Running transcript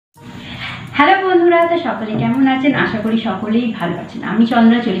Hello বন্ধুরা, তো সকলে কেমন আছেন? আশা করি সকলেই ভালো আছেন। আমি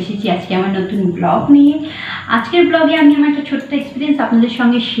চন্দ্রা চলে এসেছি আজকে আমার নতুন ব্লগ নিয়ে। আজকের ব্লগে আমি আমার একটা ছোট্ট এক্সপিরিয়েন্স আপনাদের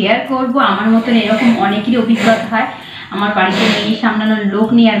সঙ্গে শেয়ার করব। আমার মতন এরকম অনেকেরই অভিজ্ঞতা হয়। আমার বাড়িতে মেয়ে সামলানোর লোক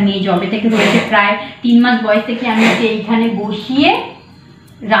নেই, আর মেয়ে জবে থেকে রয়েছে প্রায় 3 মাস বয়স থেকে আমি ওকে এইখানে বসিয়ে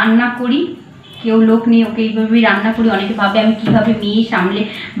রান্না করি। কেউ লোক নেই, ওকে এইভাবেই রান্না করি। অনেকে ভাবে আমি কীভাবে মেয়ে সামলে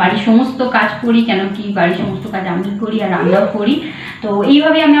বাড়ির সমস্ত কাজ করি, কেন কি বাড়ির সমস্ত কাজ আমি করি আর রান্নাও করি। তো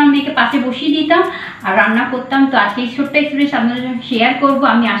এইভাবে আমি আমার মেয়েকে পাশে বসিয়ে দিতাম আর রান্না করতাম। তো আজকে এই ছোট্ট এক্সপিরিয়েন্স আপনাদের সঙ্গে শেয়ার করবো।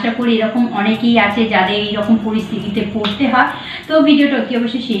 আমি আশা করি এরকম অনেকেই আছে যাদের এইরকম পরিস্থিতিতে পড়তে হয়। তো ভিডিওটা কি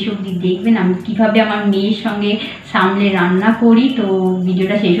অবশ্যই শেষ অবধি দেখবেন, আমি কীভাবে আমার মেয়ের সঙ্গে সামলে রান্না করি। তো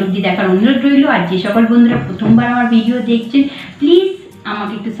ভিডিওটা শেষ অবধি দেখার অনুরোধ রইল। আর যে সকল বন্ধুরা প্রথমবার আমার ভিডিও দেখছেন, প্লিজ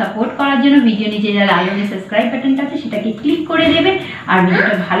আমাকে একটু সাপোর্ট করার জন্য ভিডিও নিচে যারা আইকনে সাবস্ক্রাইব বাটনটা আছে সেটাকে ক্লিক করে দেবেন, আর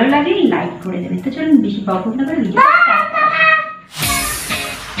ভিডিওটা ভালো লাগলে লাইক করে দেবেন। তো চলুন বেশি বকবক না করে ভিডিও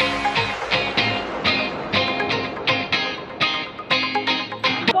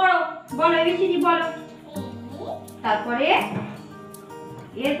বলো, এবিসিডি বলো। তারপরে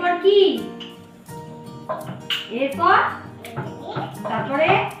এরপর কি? এরপর তারপরে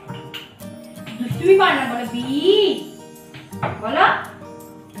দুষ্টুমি করে না, বলো বি, বলো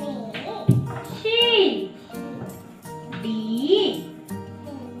সি, ডি,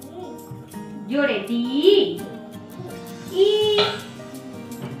 জোরে D, E,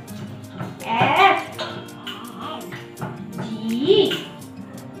 F, G,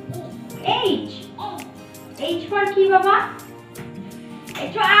 H. H for কি বাবা?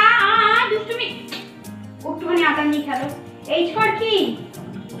 এইচ ফর দুষ্টুমি, একটুখানি আটা নিয়ে খেলো। এইচ ফর কি?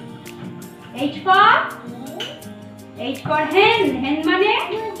 এইচ ফর hen, hen মানে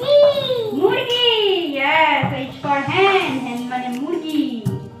মুরগি। yes, H for hen, hen মানে মুরগি।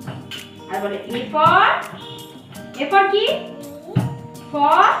 আর বলে A for কি?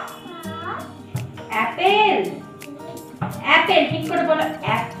 for apple, apple ঠিক করে বলো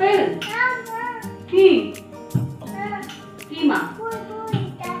apple। কি কি মা?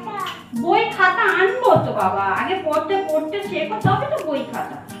 বই খাতা আনবো তো বাবা, আগে পড়তে শেখো তবে তো বই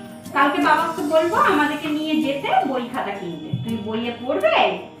খাতা। কালকে বাবাকে বলবো আমাদেরকে নিয়ে যেতে বই খাতা কিনতে, তুমি বইয়ে পড়বে।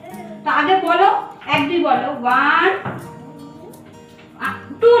 তো আগে বলো 1 2 বলো, 1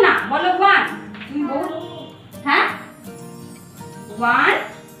 2 না বলো 1, তুমি বলো। হ্যাঁ 1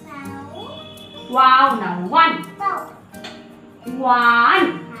 ওয়াও না 1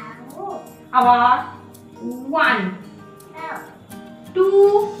 আবার 1 2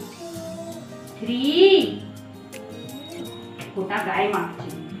 3 গোটা গায়ে মারছি,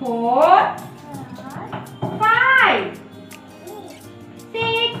 4 5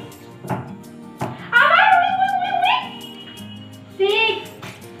 6 আবার 6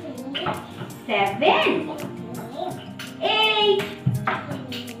 7 8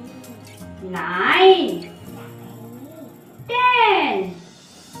 9 10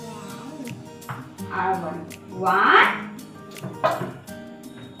 আর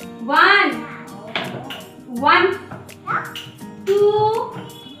 1 2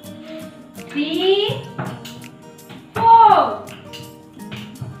 3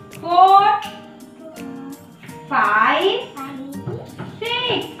 4 5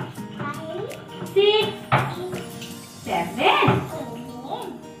 6 7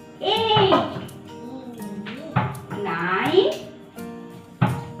 8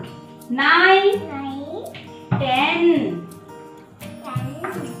 9 10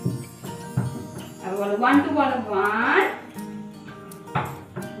 আর বলো 1 2 বলো 1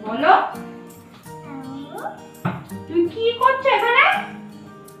 বলো। তুমি কি করছো এখানে?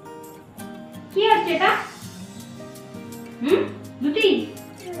 কি হচ্ছে এটা? রুটি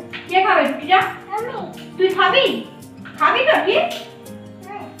কে খাবে? রুটিটা তুই খাবি? খাবি তো কি?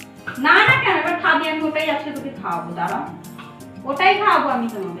 না না কেন, এবার খাবি। আমি ওটাই আজকে তোকে খাওয়াবো, দাঁড়াও। ওটাই খাওয়াবো আমি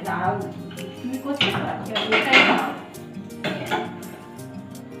তোমাকে, দাঁড়াও। তুমি করছো তো আজকে ওটাই খাওয়াবো।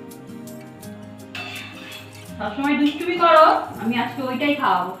 সবসময় দুষ্টুমি করো, আমি আজকে ওইটাই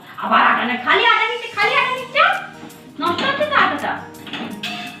খাওয়াবো। আবার আটা না, খালি আটা নিচ্ছে নষ্ট হচ্ছে তো আটাটা।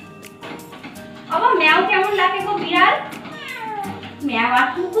 আবার ম্যাও কেমন ডাকে গো বিড়াল? ম্যাও আর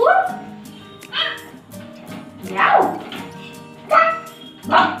কুকুর ম্যাও।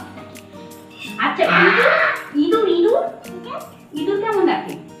 আচ্ছা ইঁদুর ইঁদুর কেমন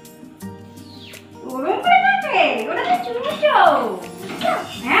ডাকে? ওরম করে ডাকে? ওটা তো চুঁচো।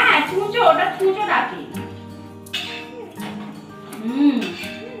 হ্যাঁ চুঁচো, ওটা চুঁচো ডাকে।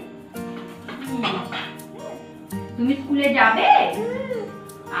 তুমি স্কুলে যাবে?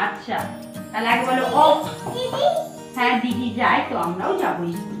 আচ্ছা তাহলে আগে বলো ও। হ্যাঁ দিদি যায়, তো আমরাও যাবো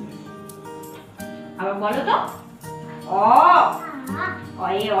স্কুলে। আবার বলো তো অ।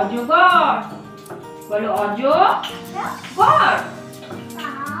 অয়ে অজগর। বলো অজগর।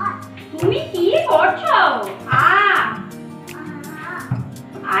 তুমি কি করছো?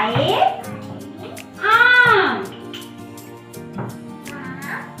 আয়ে আম।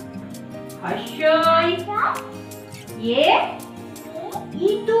 হর্ষই এ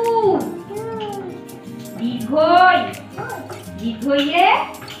ইঁদুর। দীর্ঘই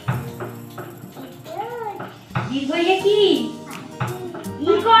দীর্ঘইয়ে কি?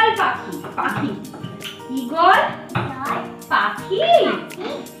 ঈগল পাখি। পাখি ঈগল পাখি।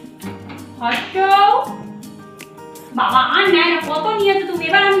 হর্ষ বাবা আর নেয় না, কত নিয়েছো তুমি?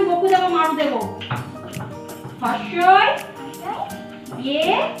 এবার আমি বকু দেবো, মারু দেবো। হর্ষই এ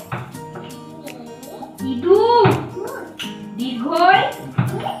ইঁদুর। দীর্ঘই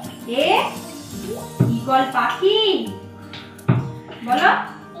এ ঈগল পাখি। বলো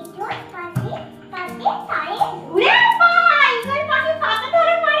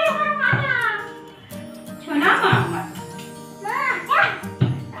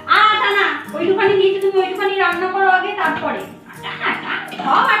ওইটুখানি দিয়েছি, তুমি ওইটুখানি রান্না করো আগে, তারপরে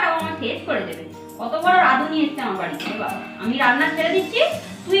সব আটা আমার শেষ করে দেবে। কত বড় রাঁধুনি এসছে আমার বাড়িতে। বাবা আমি রান্না ছেড়ে দিচ্ছি,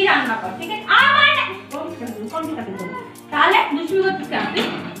 তুই রান্না কর, ঠিক আছে? তাহলে দুষ্টুমি করছিস কেন তুই?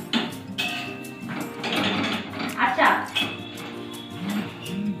 আচ্ছা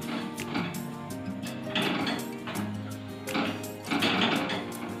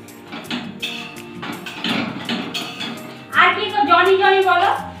আর কি? জনি জনি বলো,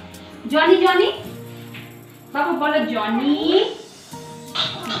 জনি জনি বাবু বলো। জনি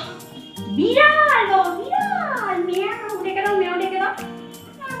বিড়াল। বিড়াল মেয়াও ডেকে দাও, মেয়াও ডেকে দাও।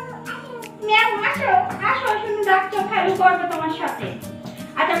 মেয়াও আসো আসো, শুনে ডাকছো, খেলু করবে তোমার সাথে।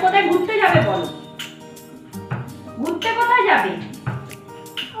 আচ্ছা কোথায় ঘুরতে যাবে বলো? ঘুরতে কোথায় যাবে?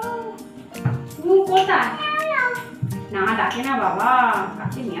 কোথায়? না ডাকে না বাবা,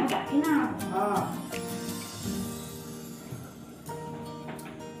 কাছে মেয়াও ডাকে না বাবা।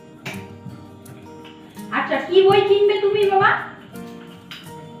 আচ্ছা কি বই কিনবে তুমি বাবা?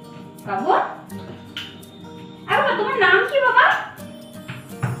 বাবু তোমার নাম কি বাবা?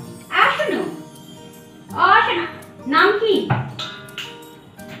 আসুন আসুন, নাম কি?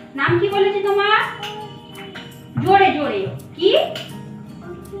 নাম কি বলেছে তোমার? জোরে জোরে। কি?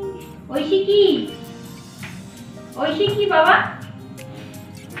 ঐশী কি? ঐশী কি বাবা?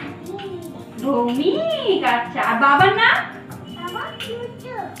 ভৌমিক। আচ্ছা আর বাবার নাম?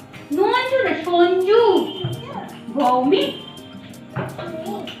 নঞ্জু না, সঞ্জু। ভৌমিক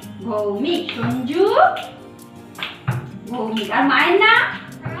ভৌমিক সঞ্জু ভৌমিক। আর মায়ের নাম?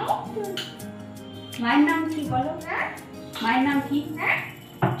 মায়ের নাম কি বলো? মায়ের নাম কি?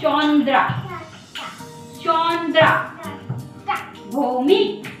 চন্দ্রা। চন্দ্রা ভৌমিক।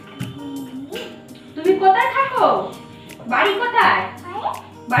 তুমি কোথায় থাকো? বাড়ি কোথায়?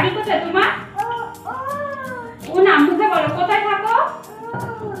 বাড়ি কোথায় তোমার? ও নাম মুখে বলো, কোথায় থাকো?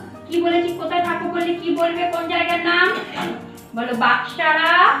 কি বলেছি? কোথায় থাকো বললে কি বলবে? কোন জায়গার নাম বলো?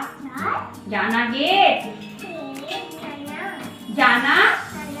 বাক্সারা। জানা গেট। জানা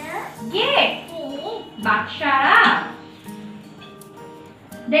গেট বাক্সারা।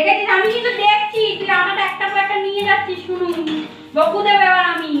 দেখেছিস? আমি কিন্তু দেখছি তুই আমাকে একটা পর একটা নিয়ে যাচ্ছিস। শুনুন বকু দেবে, এবার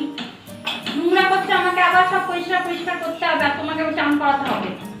আমি নোংরা করতে আমাকে আবার সব পরিষ্কার পরিষ্কার করতে হবে, আর তোমাকে চান করাতে হবে।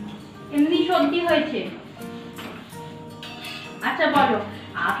 এমনি সর্দি হয়েছে। আচ্ছা বলো।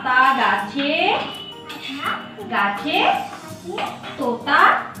 আতা গাছে গাছে তোতা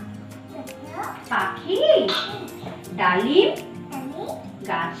পাখি। ডালিম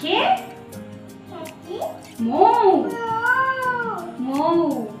গাছে মৌ। মৌ।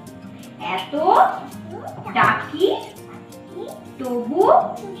 এত ডাকি তবু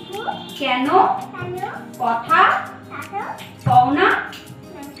কেন কথা কও না?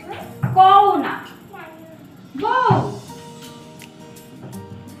 কও না বউ।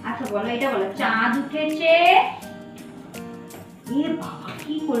 আচ্ছা বলো, এটা বলো। চাঁদ উঠেছে। এ বাবা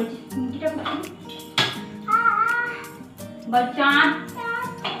কি করেছিস তুমি? বল চাঁদ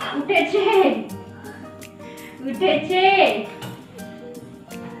উঠেছে। উঠেছে।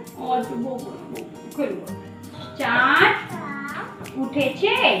 চাঁদ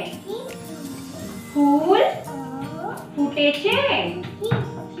উঠেছে। ফুল ফুটেছে।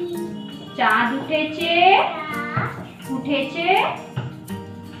 চাঁদ উঠেছে। উঠেছে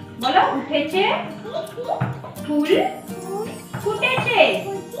বলো। উঠেছে। ফুল ফুটেছে।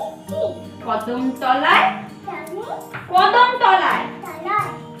 কদম তলায়। কদম তলায়।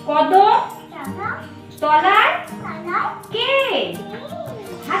 কদম তলায় কে?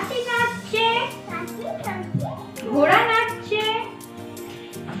 হাতি নাচছে। ঘোড়া নাচছে।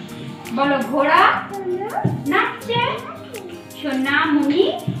 বলো ঘোড়া নাচছে। সোনা সোনা মনি,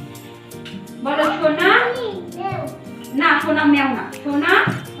 বলো সোনা, না সোনা মেও না, সোনা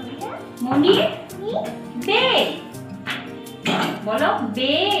মনি বে, বলো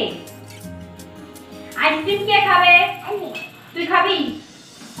বে। আইসক্রিম কে খাবে? তুই খাবি?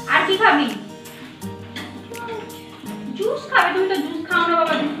 আর কি খাবি? জুস খাবে? তুমি তো জুস খাও না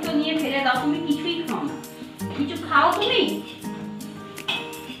বাবা, জুস তো নিয়ে ফেলে দাও, তুমি কিছুই খাও না। কিছু খাও তুমি?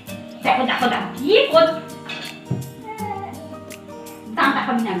 দেখো দেখো দেখো কি কর, দাঁতা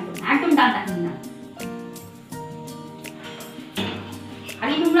খাবি না, একদম একদম দাঁতা খাবি না।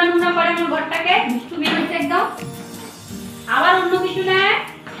 খালি নোংরা নোংরা করে আমার ঘরটাকে, দুষ্টু বেরোচ্ছে একদম। আবার অন্য কিছু নেয়।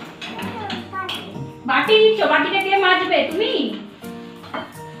 বাটি নিচ্ছ, বাটিটা কে মাজবে? তুমি?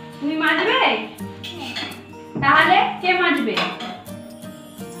 তুমি মাজবে? তাহলে কে মাজবে?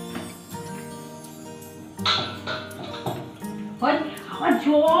 আমার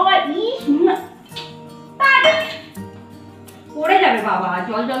জল পড়ে যাবে বাবা,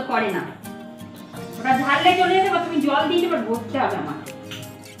 জল জল করে না, ওটা ঝাড়লে চলে যেতে, তুমি জল দিয়ে এবার বসতে হবে আমার।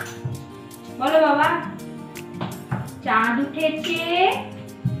 বলো বাবা। চাঁদ উঠেছে,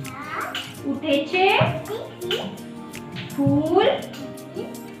 উঠেছে, ফুল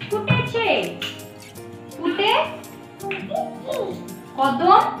ফুটেছে, ফুটে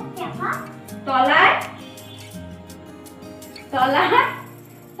কদম তলায়, তলায়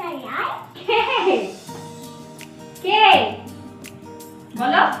কে?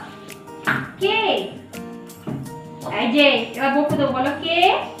 বলো কে? এই যে এবার বকতে দেবো, বলো কে?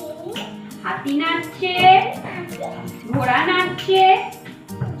 হাতি নাচছে, ঘোড়া নাচছে,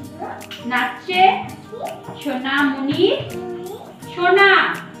 নাচছে সোনা মনির, সোনা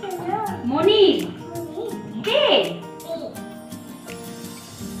মনির কে?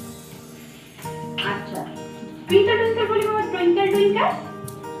 আচ্ছা টুইঙ্কল টুইঙ্কল বলি বাবা, twinkle twinkle,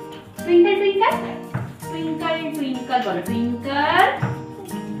 twinkle twinkle, twinkle twinkle, বলো twinkle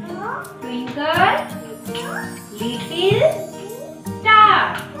twinkle little star,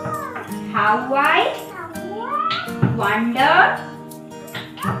 how I wonder,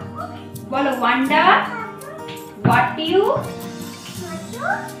 বলো wonder what you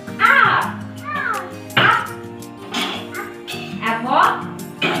are, above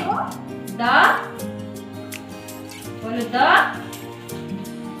the, বলো the,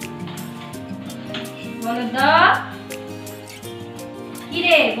 বলো the, কি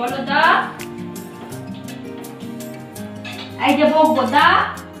রে? বলো the, এই যে বলবো the,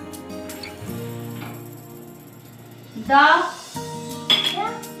 the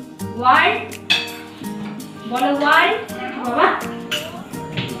world, বলো ওয়ার্ল্ড। বাবা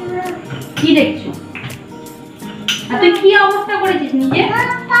কি দেখছো? আর তুই কি অবস্থা করেছিস নিজে?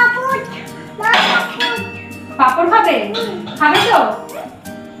 পাপড় খাবে? খাবে তো?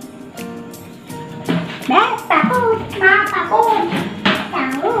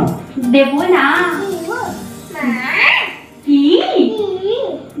 দেবো না। কি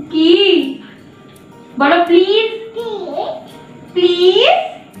কি? বলো প্লিজ, প্লিজ।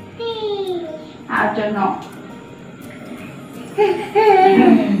 আচ্ছা না,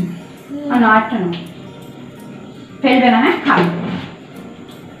 আচ্ছা না, ফেলবে না, হ্যাঁ খাবে।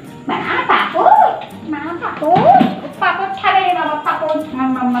 পাপড়, মা পাপড়, পাপড় খাবে রে বাবা, পাপড়।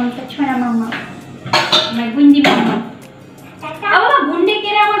 মাম্মা মাম্মা ছোড়া মাম্মা, আমার গুন্ডি মাম্মা। বাবা গুন্ডি কে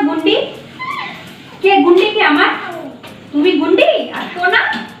রে? আমার গুন্ডি কে? গুন্ডি কে আমার? তুমি গুন্ডি? আর সোনা?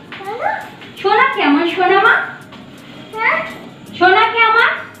 সোনা কে আমার? সোনা মা? সোনা কে আমার?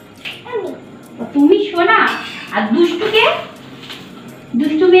 তুমি সোনা। আর দুষ্টু কে?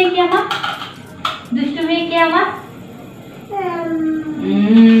 দুষ্টু মেয়ে কে আমার? দুষ্টু মেয়ে কে আমার?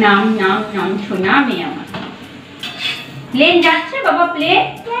 নাম নাম নাম সোনা মেয়ে আমার। প্লেন যাচ্ছে বাবা, প্লেন?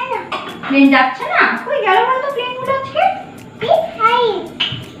 প্লেন যাচ্ছে না, কই গেল বলতো প্লেন গুলো আজকে?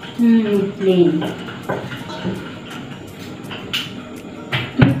 প্লেন।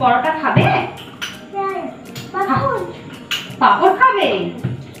 তুমি পরোটা খাবে? পাপড় খাবে?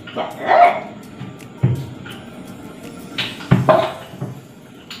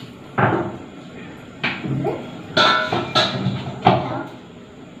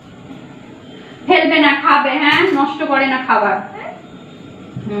 ফেলবে না, খাবে। হ্যাঁ নষ্ট করে না খাবার।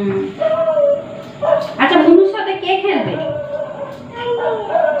 আচ্ছা মুনুর সাথে কে খেলবে?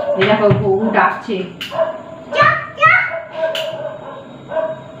 দেখো বউ ডাকছে,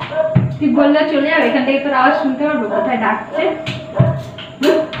 তুই বললে চলে যাবে, এখান থেকে তোর আওয়াজ শুনতে পারবো কোথায় ডাকছে।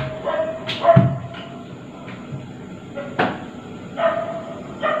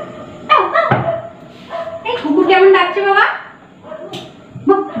 এই কুকুর কেমন ডাকছে বাবা?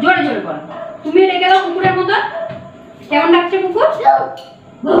 জোরে জোরে বলো, তুমি রেখে দাও কুকুরের মতো। কেমন ডাকছে কুকুর?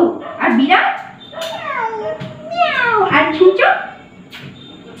 আর বিড়াল? আর ছুঁচো?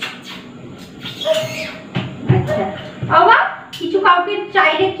 আচ্ছা বাবা, কিছু কাউকে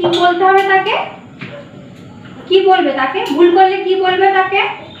চাইলে কি বলতে হবে তাকে? কি বলবে তাকে? ভুল করলে কি বলবে তাকে?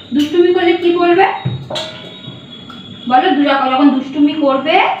 দুষ্টুমি করলে কি বলবে বলো? যখন দুষ্টুমি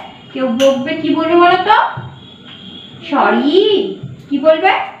করবে, কেউ বকবে, কি বলবে বলো তো? সরি। কি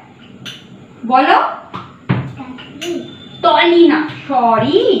বলবে বলো? তলি না,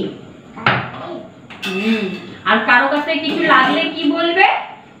 সরি। আর কারো কাছে কিছু লাগলে কি বলবে?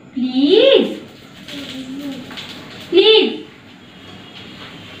 প্লিজ। প্লিজ।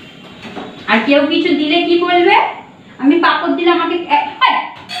 আর কেউ কিছু দিলে কি বলবে? আমি পাপড় দিলে আমাকে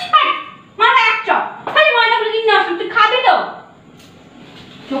মাথা এক চপ, খালি ময়না বলে দিন না, তুই খাবি তো?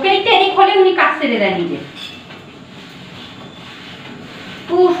 চোখে দেখতে এদিক হলে উনি কাজ সেরে দেয় নিজে।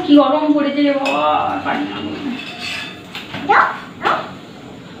 উফ, কি গরম পড়েছে রে বাবা, পারি না।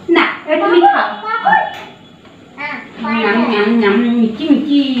 না, এটা তুমি খাও। মিষ্টি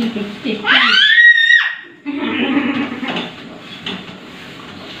মিষ্টি টেস্টি।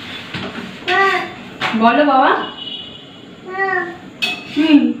 বলো বাবা।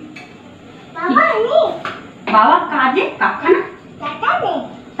 বাবা কাজে কারখানা,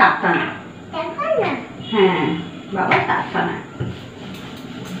 কারখানা। হ্যাঁ বাবা কারখানা।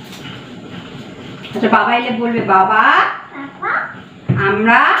 আচ্ছা বাবা এলে বলবে, বাবা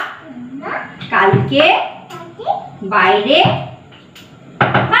আমরা কালকে বাইরে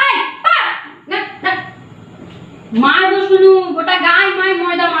মারবো, শুনু গোটা গায়ে মায়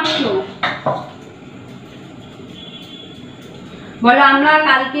ময়দা মারছো। বলো আমরা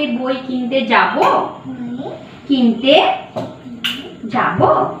কালকে বই কিনতে যাব। কিনতে যাব।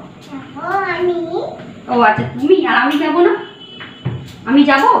 ও আচ্ছা, তুমি আর আমি যাব না? আমি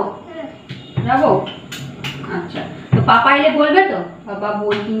যাব। যাব। আচ্ছা, তো পাপা এলে বলবে তো, বাবা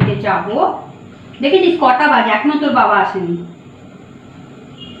বই কিনতে যাব। দেখেছিস কটা বাজে, এখনো তোর বাবা আসেনি।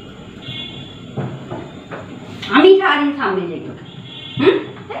 আমি সারাদিন সামনে যাই তোকে।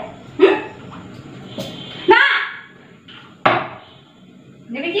 না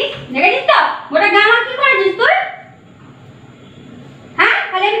দেখেছিস, দেখেছিস তো ওটা গামা কি করেছিস তুই? হ্যাঁ,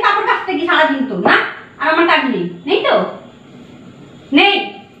 তাহলে আমি কাপড় কাচতে গিয়ে সারাদিন তো না, আর আমার কাজ নেই, নেই তো নেই।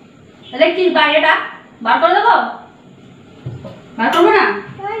 দেখছিস বাইরেটা বার করে দেবো? বার করবো না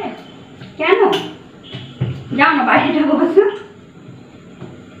কেন? যাও না বাইরেটা বসো।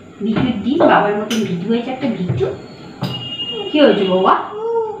 ভিডিওর দিন বাবার মতন ভিডিও হয়েছে, একটা ভিডিও। কি হয়েছে বাবা?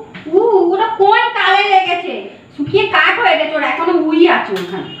 ওটা কোন কালে লেগেছে, শুকিয়ে কাঠ হয়ে গেছে, ওরা এখনো উই আছে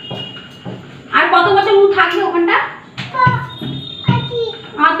ওখানে। আর কত বছর উ থাকবে ওখানটা?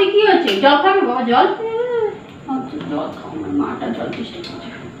 হাতে কি হয়েছে? জল খাবে বাবা? জল জল খাও, আমার মাটা জল চেষ্টা করছে।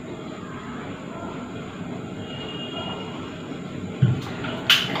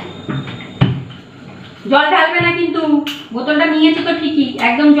 জল ঢালবে না কিন্তু, বোতলটা নিয়েছে তো ঠিকই,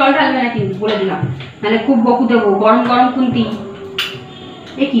 একদম জল ঢালবে না কিন্তু, বলে দিলাম, নাহলে খুব বকু দেবো। গরম গরম খুন্তি।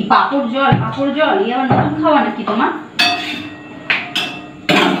 এ কি পাপড় জল? পাপড় জল এই আবার নতুন খাওয়া নাকি তোমার?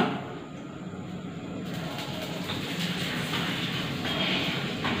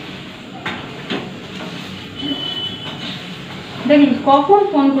 দেখিস কখন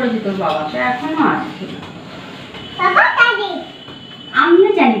ফোন করেছি তোর বাবাকে, এখনো আসছে। আমিও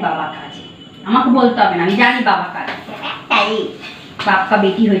জানি বাবা কাজে, আমাকে বলতে হবে না, আমি জানি বাবা কাজে। তাই বাপ্পা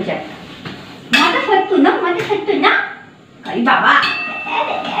বেটি হয়েছে একটা। মজা সত্য না, মজা সত্য না, খালি বাবা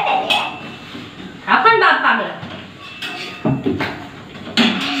এখন বাপ পাগলা।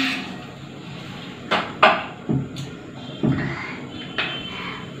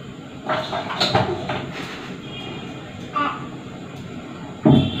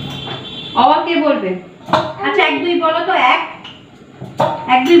 অবাকে বলবে। আচ্ছা 1 2 বলো তো, 1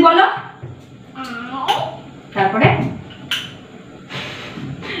 1 2 বলো। তারপরে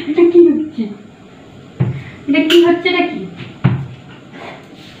এটা কি হচ্ছে? এটা কি হচ্ছে নাকি?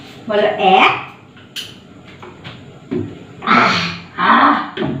 বলো 1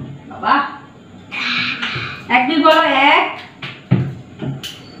 বাবা 1 2 বলো। 1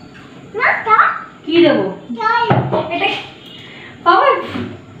 কি দেবো? এটা বাবা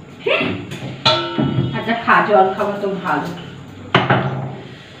আচ্ছা খা, জল খাবো তো ভালো।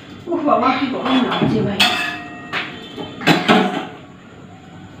 ও বাবা কি গরম লাগছে ভাই।